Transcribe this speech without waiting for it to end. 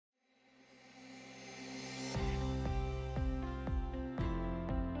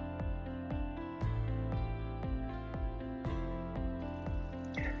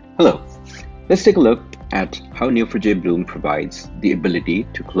Hello, let's take a look at how Neo4j Bloom provides the ability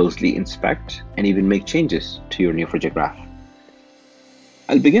to closely inspect and even make changes to your Neo4j graph.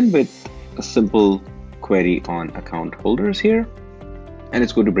 I'll begin with a simple query on account holders here, and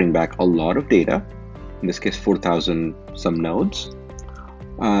it's going to bring back a lot of data, in this case 4,000 some nodes.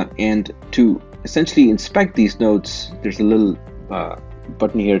 And to essentially inspect these nodes, there's a little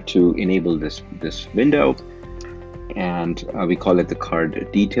button here to enable this window. And we call it the card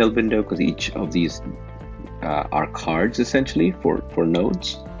detail window because each of these are cards essentially for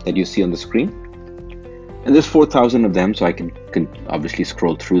nodes that you see on the screen. And there's 4,000 of them, so I can obviously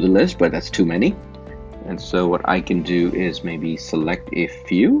scroll through the list, but that's too many. And so what I can do is maybe select a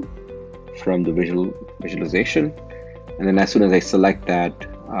few from the visualization. And then as soon as I select that,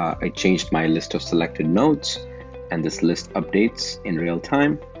 I changed my list of selected nodes, and this list updates in real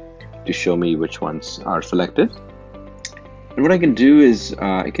time to show me which ones are selected. And what I can do is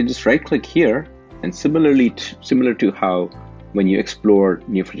I can just right click here, and similar to how when you explore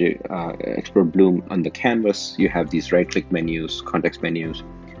Neo4j explore Bloom on the canvas, you have these right click menus, context menus.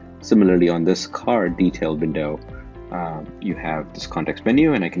 Similarly on this card detail window, you have this context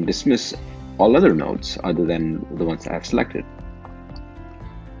menu, and I can dismiss all other nodes other than the ones that I've selected.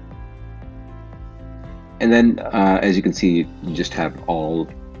 And then as you can see, you just have all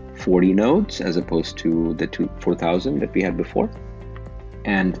 40 nodes as opposed to the 4,000 that we had before.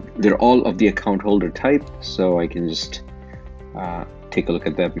 And they're all of the account holder type, so I can just take a look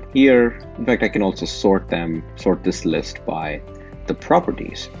at them here. In fact, I can also sort this list by the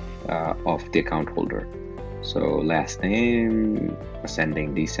properties of the account holder. So last name,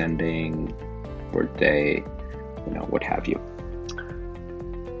 ascending, descending, birthday, what have you.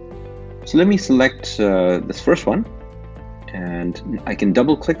 So let me select this first one, and I can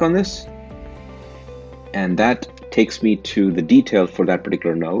double click on this, and that takes me to the detail for that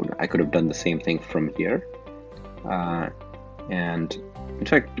particular node. I could have done the same thing from here. And in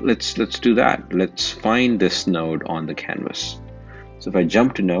fact, let's do that. Let's find this node on the canvas. So if I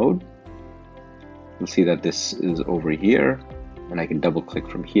jump to node, you'll see that this is over here, and I can double click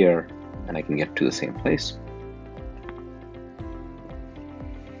from here and I can get to the same place.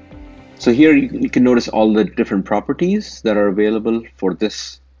 So here you can notice all the different properties that are available for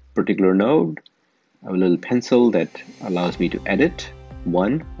this particular node. I have a little pencil that allows me to edit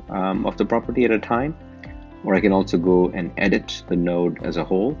one of the property at a time, or I can also go and edit the node as a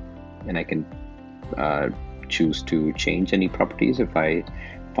whole, and I can choose to change any properties if I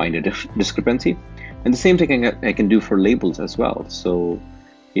find a discrepancy. And the same thing I can do for labels as well. So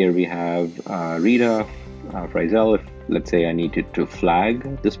here we have Rita, Frizel. If let's say I needed to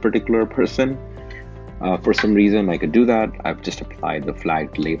flag this particular person for some reason, I could do that. I've just applied the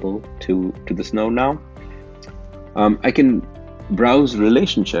flagged label to this node now. I can browse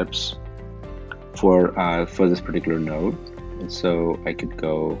relationships for this particular node, and so I could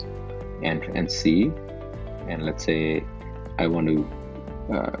go and see, and let's say I want to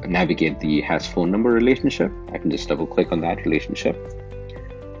navigate the has phone number relationship. I can just double click on that relationship,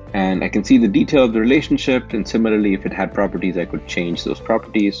 and I can see the detail of the relationship. And similarly, if it had properties, I could change those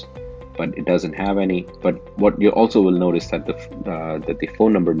properties, but it doesn't have any. But what you also will notice that the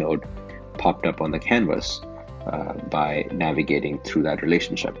phone number node popped up on the canvas by navigating through that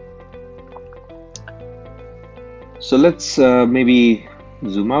relationship. So let's maybe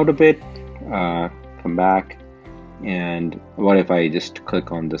zoom out a bit, come back, and what if I just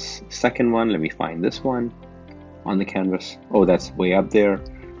click on this second one? Let me find this one on the canvas. Oh, that's way up there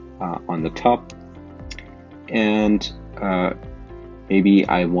on the top. And maybe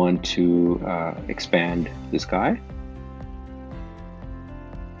I want to expand this guy.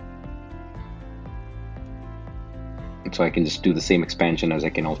 And so I can just do the same expansion as I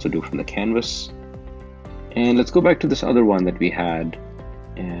can also do from the canvas. And let's go back to this other one that we had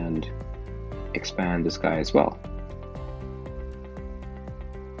and expand this guy as well.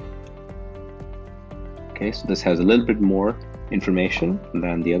 Okay, so this has a little bit more information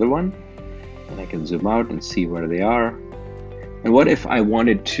than the other one. And I can zoom out and see where they are. And what if I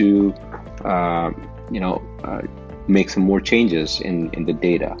wanted to, make some more changes in the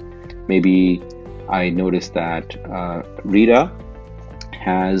data? Maybe I noticed that Rita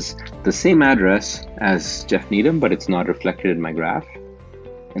has the same address as Jeff Needham, but it's not reflected in my graph.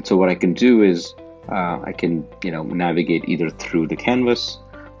 And so what I can do is I can navigate either through the canvas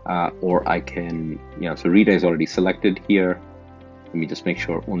or I can so Rita is already selected here. Let me just make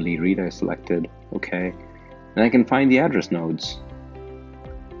sure only Rita is selected. Okay, and I can find the address nodes.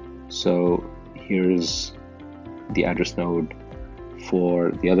 So here's the address node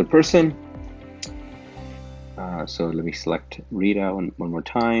for the other person. So let me select Rita one more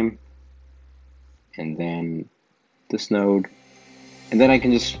time, and then this node, and then I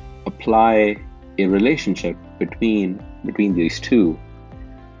can just apply a relationship between these two,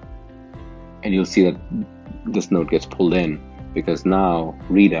 and you'll see that this node gets pulled in because now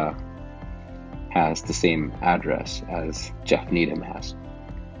Rita has the same address as Jeff Needham has.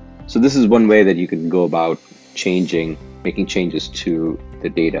 So this is one way that you can go about making changes to the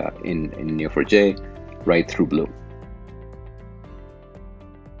data in Neo4j right through Bloom.